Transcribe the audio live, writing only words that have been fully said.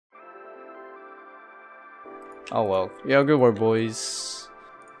Oh well. Yeah, good work, boys.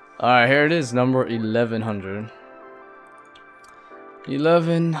 Alright, here it is, number 1100.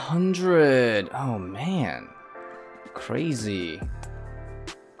 1100. Oh man. Crazy.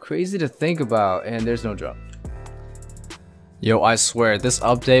 Crazy to think about, and there's no drop. Yo, I swear, this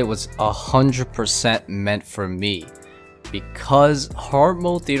update was 100% meant for me. Because Hard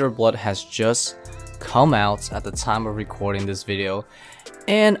Mode Theater Blood has just come out at the time of recording this video.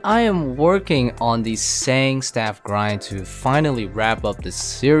 And I am working on the Sang staff grind to finally wrap up this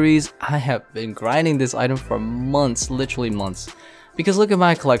series. I have been grinding this item for months, literally months. Because look at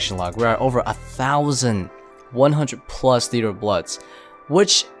my collection log, we're at over 1,100 plus Theater Bloods,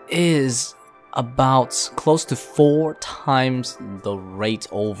 which is about close to 4 times the rate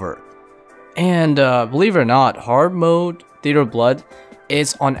over. And believe it or not, Hard Mode Theater Blood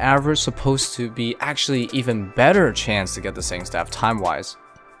is on average supposed to be actually even better chance to get the Sang staff time-wise.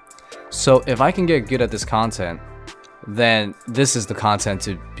 So if I can get good at this content, then this is the content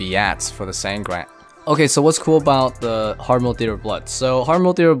to be at for the Sang grind. Okay, so what's cool about the Hard Mode Theater Blood? So Hard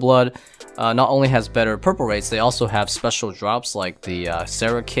Mode Theater Blood not only has better purple rates, they also have special drops like the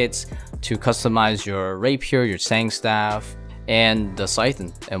Sarah kits to customize your rapier, your Sang staff, and the Scythe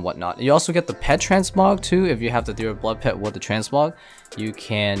and whatnot. You also get the pet transmog too. If you have the Theater Blood pet with the transmog, you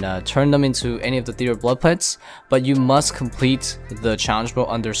can turn them into any of the Theater Blood pets, but you must complete the challenge mode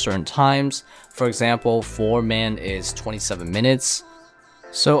under certain times. For example, 4-man is 27 minutes.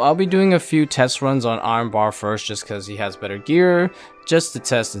 So I'll be doing a few test runs on Iron Bar first just because he has better gear, just to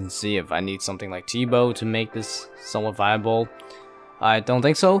test and see if I need something like T-Bow to make this somewhat viable. I don't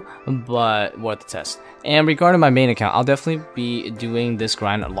think so, but worth the test. And regarding my main account, I'll definitely be doing this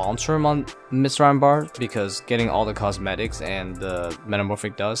grind long term on Mr. Iron Bar because getting all the cosmetics and the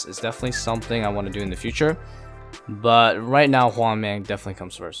metamorphic dust is definitely something I want to do in the future. But right now, Huangman definitely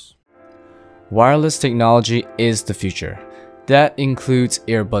comes first. Wireless technology is the future. That includes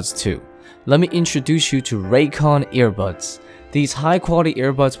earbuds too. Let me introduce you to Raycon earbuds. These high quality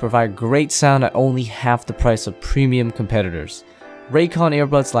earbuds provide great sound at only half the price of premium competitors. Raycon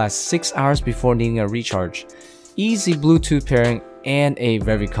earbuds last 6 hours before needing a recharge, easy Bluetooth pairing, and a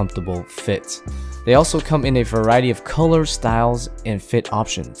very comfortable fit. They also come in a variety of colors, styles, and fit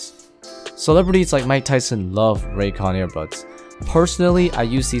options. Celebrities like Mike Tyson love Raycon earbuds. Personally, I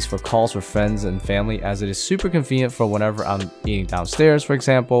use these for calls with friends and family as it is super convenient for whenever I'm eating downstairs, for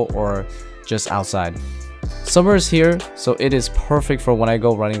example, or just outside. Summer is here, so it is perfect for when I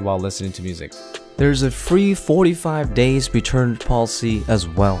go running while listening to music. There's a free 45 days return policy as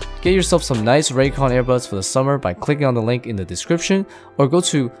well. Get yourself some nice Raycon earbuds for the summer by clicking on the link in the description or go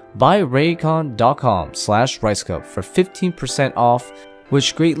to buyraycon.com/ricecup for 15% off,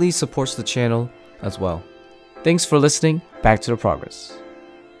 which greatly supports the channel as well. Thanks for listening. Back to the progress.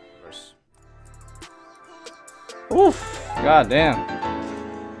 Oof, goddamn.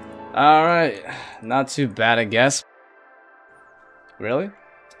 Alright, not too bad I guess. Really?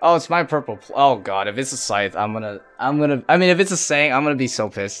 Oh, it's my purple. Oh god, if it's a Scythe, I mean, if it's a Sang, I'm gonna be so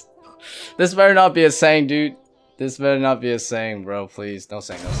pissed. This better not be a Sang, dude. This better not be a Sang, bro. Please, no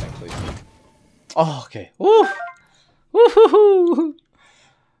Sang, please. Oh, okay. Woo! Woohoo!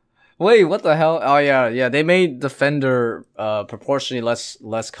 Wait, what the hell? Oh yeah, they made Defender proportionally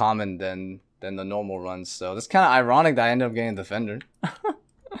less common than the normal runs. So it's kind of ironic that I ended up getting Defender.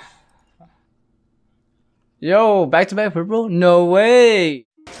 Yo, back-to-back purple? No way!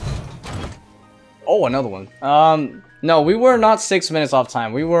 Oh, another one. No, we were not 6 minutes off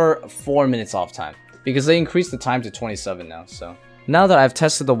time. We were 4 minutes off time. Because they increased the time to 27 now, so. Now that I've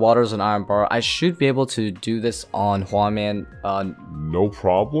tested the waters on Iron Bar, I should be able to do this on Huangman. No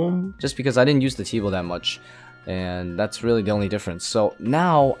problem. Just because I didn't use the T-Bow that much. And that's really the only difference. So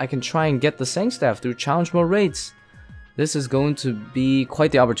now I can try and get the Sang staff through challenge mode raids. This is going to be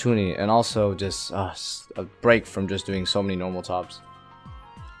quite the opportunity, and also just a break from just doing so many normal tops.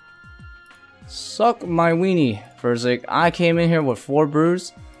 Suck my weenie, Furzik. I came in here with 4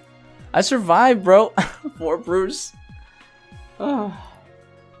 brews. I survived, bro. 4 brews. Oh.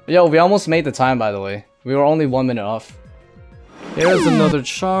 Yo, we almost made the time, by the way. We were only 1 minute off. Here's another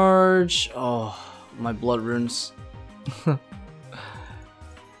charge. Oh, my blood runes.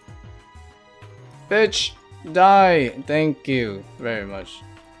 Bitch. Die! Thank you very much.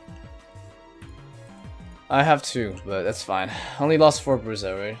 I have 2, but that's fine. Only lost 4 brews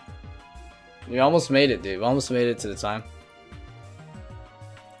already. We almost made it, dude. We almost made it to the time.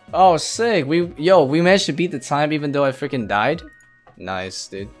 Oh, sick! We managed to beat the time even though I freaking died. Nice,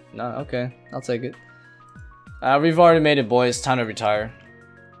 dude. No, okay, I'll take it. We've already made it, boys. Time to retire.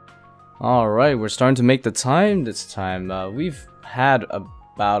 All right, we're starting to make the time this time. We've had a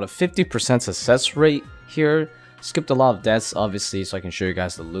about a 50% success rate here. Skipped a lot of deaths, obviously, so I can show you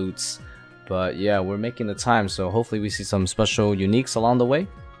guys the loots. But yeah, we're making the time, so hopefully we see some special uniques along the way.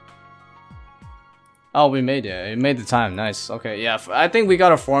 Oh, we made it. We made the time. Nice. Okay, yeah. I think we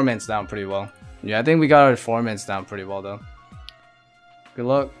got our 4 minutes down pretty well. Yeah, I think we got our 4 minutes down pretty well, though. Good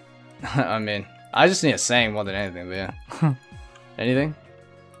luck. I mean, I just need a saying more than anything, but yeah. Anything?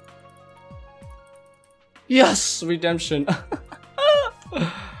 Yes! Redemption!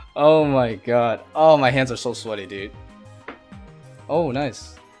 Oh my god. Oh, my hands are so sweaty, dude. Oh,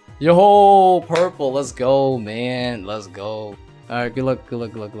 nice. Yo, purple. Let's go, man. Let's go. Alright, good luck, good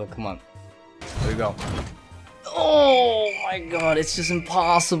luck, good luck, good luck. Come on. There we go. Oh my god, it's just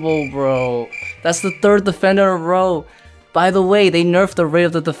impossible, bro. That's the 3rd defender in a row. By the way, they nerfed the rate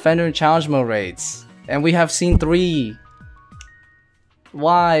of the defender in challenge mode rates. And we have seen 3.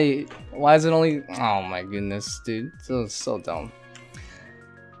 Why? Why is it only... Oh my goodness, dude. So dumb.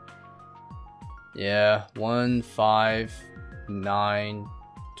 Yeah, 1, 5, 9,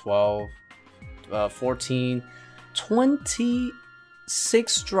 12, 14,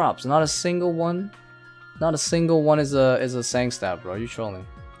 26 drops. Not a single one. Not a single one is a Sang stab, bro. You trolling?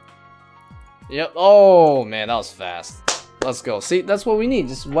 Yep. Oh man, that was fast. Let's go. See, that's what we need.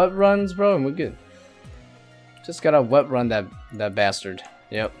 Just wet runs, bro, and we're good. Just gotta wet run that bastard.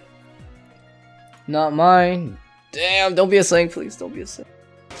 Yep. Not mine. Damn, don't be a Sang, please. Don't be a Sang.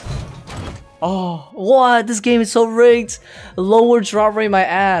 Oh, what? This game is so rigged. Lower drop rate, my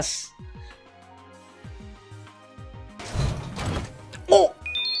ass. Oh!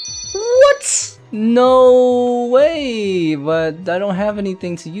 What? No way. But I don't have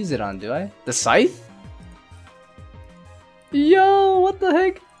anything to use it on, do I? The Scythe? Yo, what the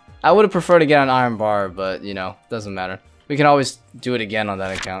heck? I would have preferred to get an iron bar, but you know, doesn't matter. We can always do it again on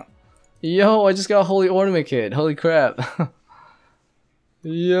that account. Yo, I just got a holy ornament kit. Holy crap.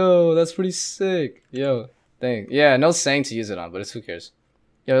 Yo, that's pretty sick. Yo, dang. Yeah, no saying to use it on, but it's who cares.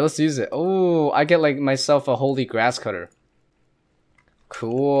 Yo, let's use it. Oh, I get like myself a holy grass cutter.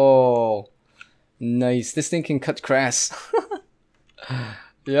 Cool. Nice. This thing can cut grass.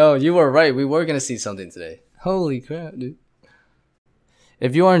 Yo, you were right. We were gonna see something today. Holy crap, dude.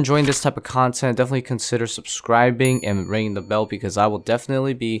 If you are enjoying this type of content, definitely consider subscribing and ringing the bell because I will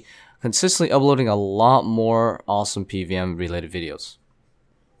definitely be consistently uploading a lot more awesome PVM related videos.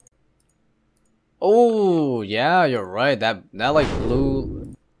 Oh, yeah, you're right. That like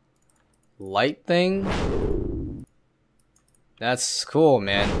blue light thing. That's cool,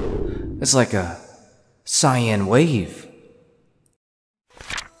 man. It's like a cyan wave.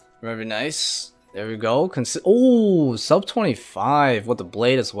 Very nice. There we go. Oh, sub 25 with the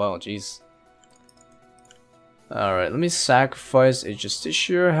blade as well. Jeez. Alright, let me sacrifice a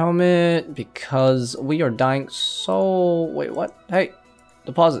Justiciar helmet because we are dying so... Wait, what? Hey,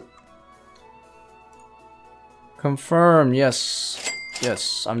 deposit. Confirm, yes.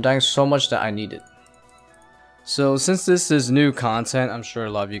 Yes, I'm dying so much that I need it. So since this is new content, I'm sure a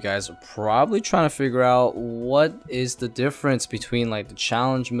lot of you guys are probably trying to figure out what is the difference between like the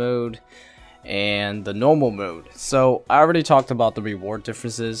challenge mode and the normal mode. So I already talked about the reward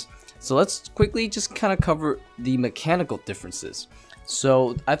differences. So let's quickly just kind of cover the mechanical differences.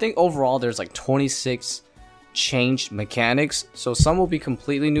 So I think overall there's like 26 changed mechanics. So some will be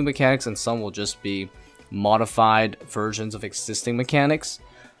completely new mechanics and some will just be modified versions of existing mechanics.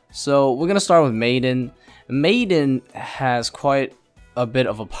 So we're gonna start with Maiden. Maiden has quite a bit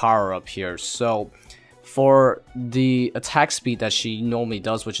of a power up here. So for the attack speed that she normally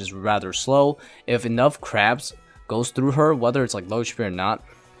does, which is rather slow, if enough crabs goes through her, whether it's like low HP or not,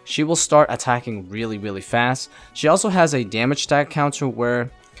 she will start attacking really fast. She also has a damage stack counter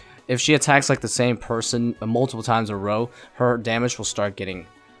where if she attacks like the same person multiple times in a row, her damage will start getting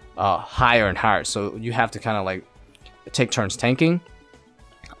higher and higher. So you have to kind of like take turns tanking.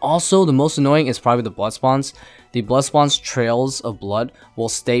 Also, the most annoying is probably the blood spawns. The blood spawns trails of blood will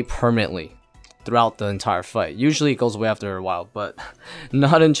stay permanently throughout the entire fight. Usually it goes away after a while, but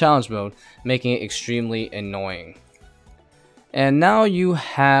not in challenge mode, making it extremely annoying. And now you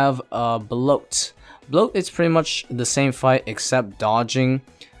have Bloat. Bloat is pretty much the same fight except dodging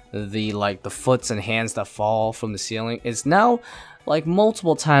the foots and hands that fall from the ceiling is now like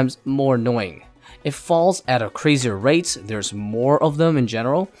multiple times more annoying. It falls at a crazier rate, there's more of them in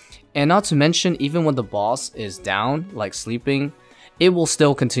general, and not to mention even when the boss is down, like sleeping, it will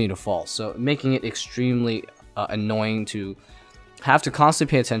still continue to fall, so making it extremely annoying to have to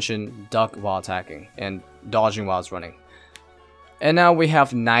constantly pay attention, duck while attacking, and dodging while it's running. And now we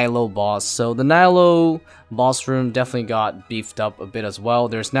have Nilo boss. So the Nilo boss room definitely got beefed up a bit as well.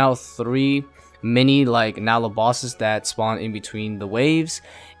 There's now 3 mini like Nala bosses that spawn in between the waves,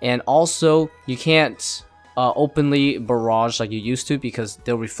 and also you can't openly barrage like you used to because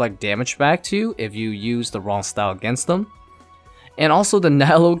they'll reflect damage back to you if you use the wrong style against them. And also the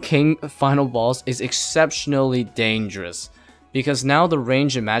Nalo King final boss is exceptionally dangerous because now the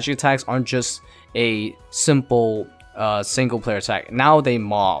range and magic attacks aren't just a simple single player attack. Now they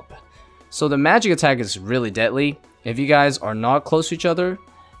mob. So the magic attack is really deadly. If you guys are not close to each other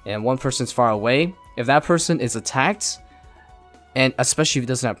and one person's far away, if that person is attacked, and especially if it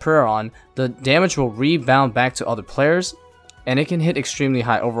doesn't have prayer on, the damage will rebound back to other players, and it can hit extremely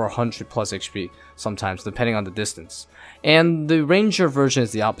high, over 100 plus HP sometimes, depending on the distance. And the ranger version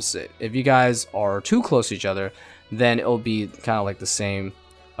is the opposite. If you guys are too close to each other, then it'll be kind of like the same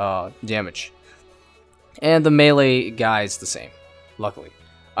damage. And the melee guy is the same, luckily.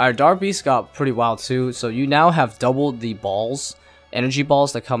 Our Dark Beast got pretty wild too, so you now have double the balls, energy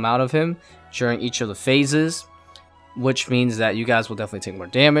balls that come out of him during each of the phases, which means that you guys will definitely take more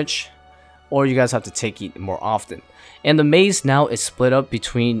damage, or you guys have to take it more often. And the maze now is split up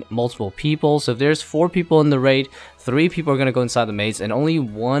between multiple people, so if there's 4 people in the raid, 3 people are going to go inside the maze, and only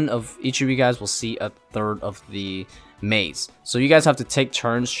one of each of you guys will see a third of the maze. So you guys have to take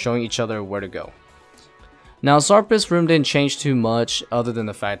turns showing each other where to go. Now, Zarpus room didn't change too much, other than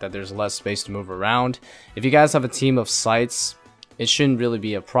the fact that there's less space to move around. If you guys have a team of Scythes, it shouldn't really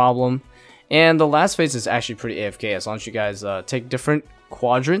be a problem. And the last phase is actually pretty AFK, as long as you guys take different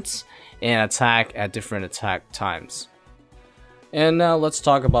quadrants and attack at different attack times. And now let's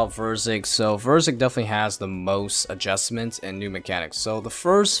talk about Verzik. So Verzik definitely has the most adjustments and new mechanics. So the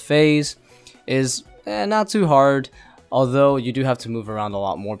first phase is not too hard, although you do have to move around a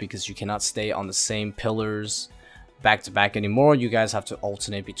lot more because you cannot stay on the same pillars back to back anymore. You guys have to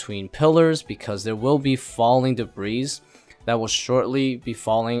alternate between pillars because there will be falling debris that will shortly be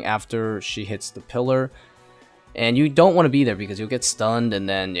falling after she hits the pillar. And you don't want to be there because you'll get stunned, and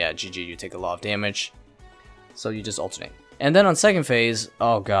then yeah, GG, you take a lot of damage. So you just alternate. And then on second phase,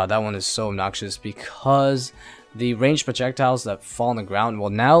 oh god, that one is so obnoxious because the ranged projectiles that fall on the ground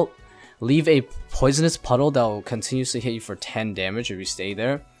will now leave a poisonous puddle that will continuously hit you for 10 damage if you stay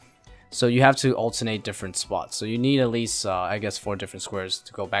there. So you have to alternate different spots. So you need at least, I guess, 4 different squares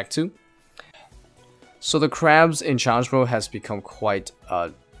to go back to. So the crabs in challenge mode has become quite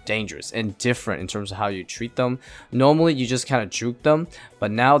dangerous and different in terms of how you treat them. Normally you just kind of juke them,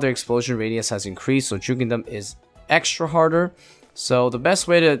 but now their explosion radius has increased, so juking them is extra harder. So the best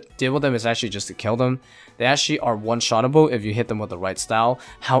way to deal with them is actually just to kill them. They actually are one-shottable if you hit them with the right style.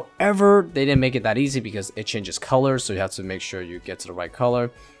 However, they didn't make it that easy because it changes color, so you have to make sure you get to the right color.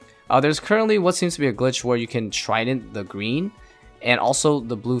 There's currently what seems to be a glitch where you can trident the green and also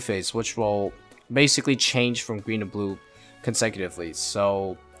the blue phase, which will basically change from green to blue consecutively.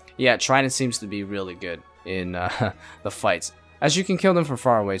 So yeah, trident seems to be really good in the fights, as you can kill them from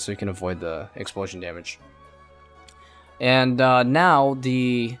far away, so you can avoid the explosion damage. And now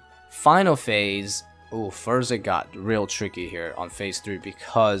the final phase. First it got real tricky here on phase 3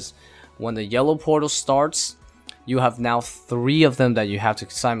 because when the yellow portal starts, you have now 3 of them that you have to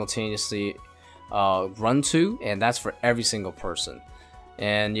simultaneously run to, and that's for every single person.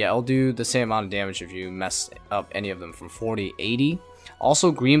 And yeah, it'll do the same amount of damage if you mess up any of them, from 40 to 80.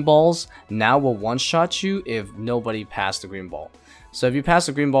 Also, green balls now will one-shot you if nobody passed the green ball. So if you pass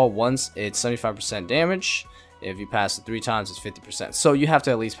the green ball once, it's 75% damage. If you pass it 3 times, it's 50%. So you have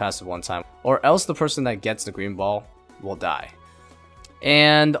to at least pass it 1 time, or else the person that gets the green ball will die.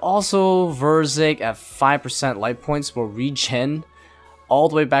 And also, Verzik at 5% light points will regen all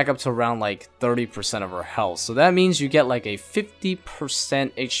the way back up to around like 30% of her health. So that means you get like a 50%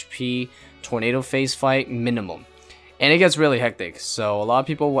 HP tornado phase fight minimum. And it gets really hectic, so a lot of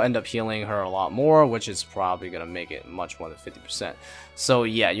people will end up healing her a lot more, which is probably going to make it much more than 50%. So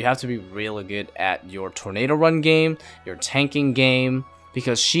yeah, you have to be really good at your tornado run game, your tanking game,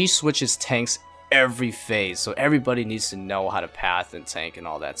 because she switches tanks every phase, so everybody needs to know how to path and tank and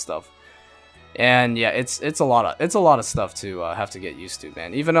all that stuff. And yeah, it's a lot of stuff to have to get used to,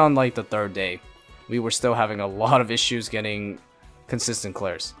 man. Even on like the 3rd day, we were still having a lot of issues getting consistent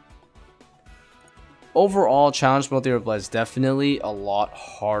clears. Overall, challenge mode Theory of Blood is definitely a lot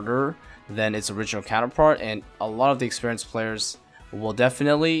harder than its original counterpart, and a lot of the experienced players will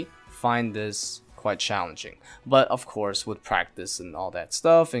definitely find this quite challenging. But of course, with practice and all that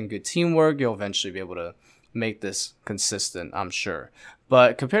stuff and good teamwork, you'll eventually be able to make this consistent, I'm sure.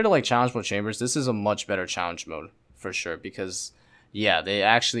 But compared to like challenge mode chambers, this is a much better challenge mode for sure, because yeah, they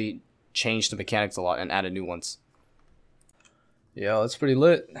actually changed the mechanics a lot and added new ones. Yeah, that's pretty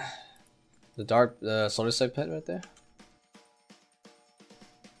lit. The dark solar side pet right there.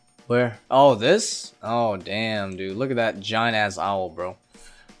 Where? Oh, this? Oh, damn, dude. Look at that giant-ass owl, bro.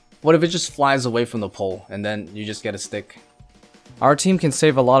 What if it just flies away from the pole, and then you just get a stick? Our team can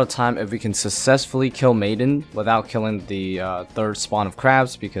save a lot of time if we can successfully kill Maiden without killing the third spawn of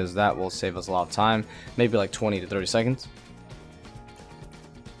crabs, because that will save us a lot of time. Maybe like 20 to 30 seconds.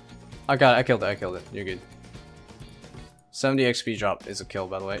 I got it. I killed it. You're good. 70 XP drop is a kill,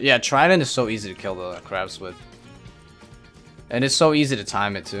 by the way. Yeah, Trident is so easy to kill the crabs with. And it's so easy to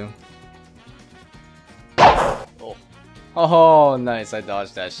time it, too. Oh, oh nice. I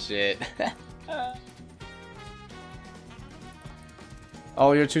dodged that shit.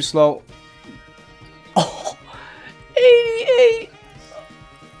 Oh, you're too slow. Oh, 88.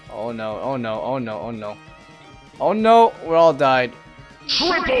 Oh no, oh no, oh no, oh no. Oh no, we're all died.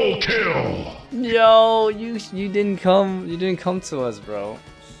 Triple kill! Yo, you didn't come to us, bro.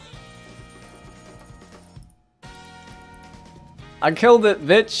 I killed it,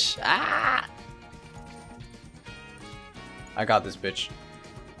 bitch. Ah! I got this, bitch.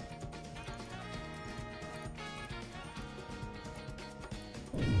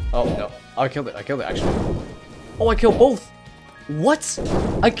 Oh no, I killed it actually. Oh, I killed both. What?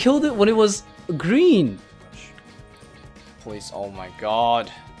 I killed it when it was green. Please, oh my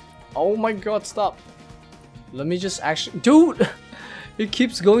god. Oh my god, stop. Let me just actually, dude, it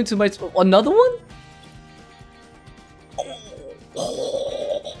keeps going to my, another one?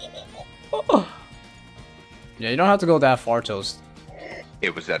 Yeah, you don't have to go that far, Toast.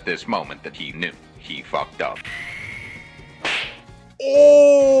 It was at this moment that he knew he fucked up.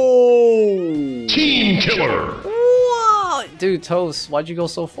 Oh! Team killer! What? Dude, Toast, why'd you go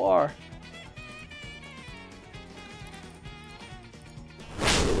so far?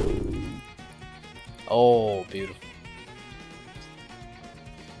 Oh, beautiful.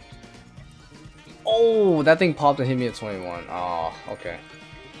 Oh, that thing popped and hit me at 21. Oh, okay.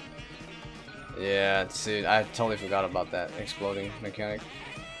 Yeah, dude, I totally forgot about that exploding mechanic.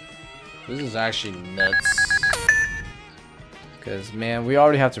 This is actually nuts. Because, man, we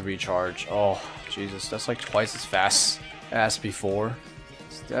already have to recharge. Oh, Jesus, that's like twice as fast as before.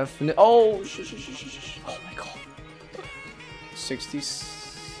 It's definitely. Oh, oh my god. 60.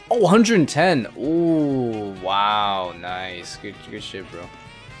 Oh, 110. Oh, wow, nice. Good shit, bro.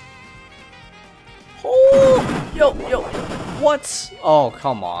 Oh, yo, what? Oh,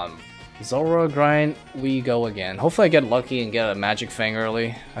 come on. Zora grind, we go again. Hopefully I get lucky and get a magic fang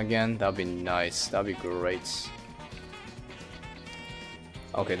early again. That'd be nice. That'd be great.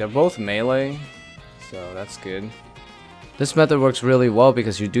 Okay, they're both melee, so that's good. This method works really well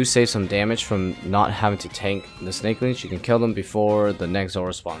because you do save some damage from not having to tank the snakelings. You can kill them before the next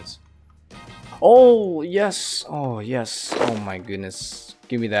Zora spawns. Oh, yes. Oh, yes. Oh my goodness.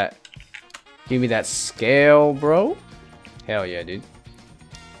 Give me that. Give me that scale, bro. Hell yeah, dude.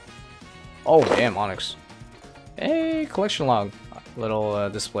 Oh, damn, Onyx. Hey, collection log. Little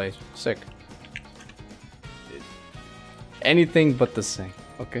display. Sick. Dude. Anything but the same.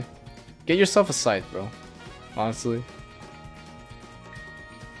 Okay. Get yourself a Scythe, bro. Honestly.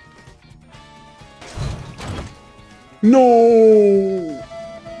 No!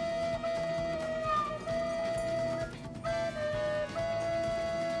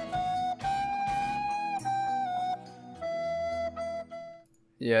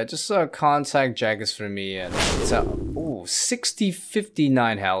 Yeah, just contact Jaggers for me and it's a ooh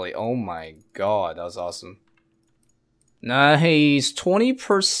 6059 Hallie. Oh my god, that was awesome. Nice,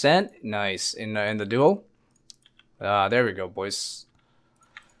 20%. Nice in the duo. There we go, boys.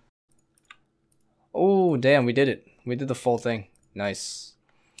 Oh damn, we did it. We did the full thing. Nice.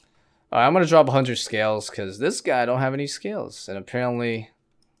 Alright, I'm gonna drop 100 scales because this guy don't have any scales, and apparently,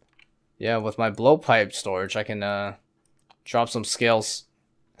 yeah, with my blowpipe storage, I can drop some scales.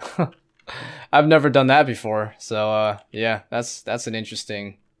 I've never done that before, so yeah, that's an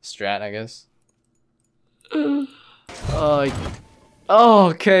interesting strat, I guess. Oh,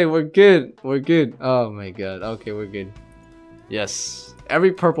 okay, we're good. We're good. Oh my god. Okay, we're good. Yes.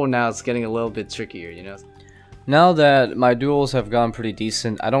 Every purple now is getting a little bit trickier, you know? Now that my duels have gone pretty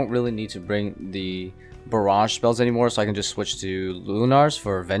decent, I don't really need to bring the barrage spells anymore, so I can just switch to Lunars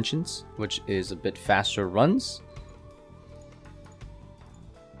for Vengeance, which is a bit faster runs.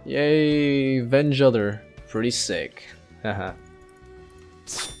 Yay, Venge Other. Pretty sick. Haha.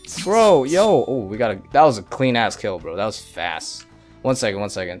 Bro, yo. Oh, we got a. That was a clean ass kill, bro. That was fast. 1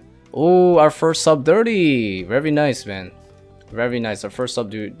 second. Oh, our first sub 30. Very nice, man. Very nice. Our first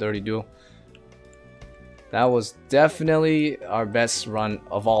sub 30 duel. That was definitely our best run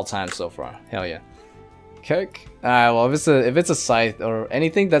of all time so far. Hell yeah. Kick. Alright, well, if it's a Scythe or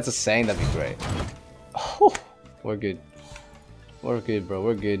anything that's a saying, that'd be great. Oh, we're good. We're good, bro.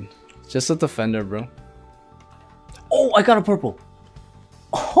 We're good. Just a defender, bro. Oh, I got a purple.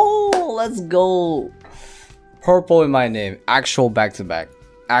 Oh, let's go. Purple in my name. Actual back-to-back.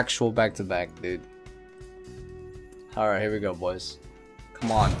 Actual back-to-back, dude. Alright, here we go, boys.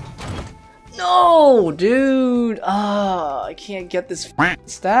 Come on. No, dude. I can't get this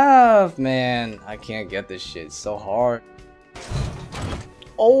staff, man. I can't get this shit. It's so hard.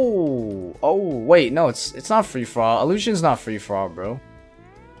 Oh, wait, no, it's not free for all. Illusion's not free for all, bro.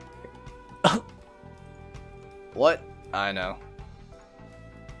 What? I know.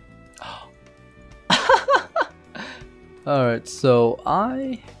 Alright, so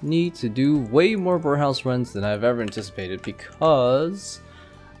I need to do way more warehouse runs than I've ever anticipated because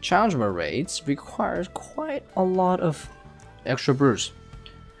Challenger raids requires quite a lot of extra brews.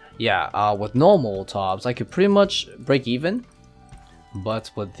 Yeah, with normal TOBs, I could pretty much break even, but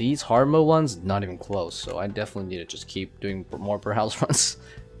with these hard mode ones, not even close. So I definitely need to just keep doing more warehouse runs.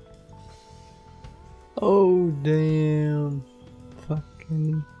 Oh damn!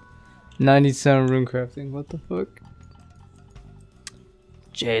 Fucking 97 rune crafting. What the fuck?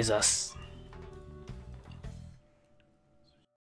 Jesus.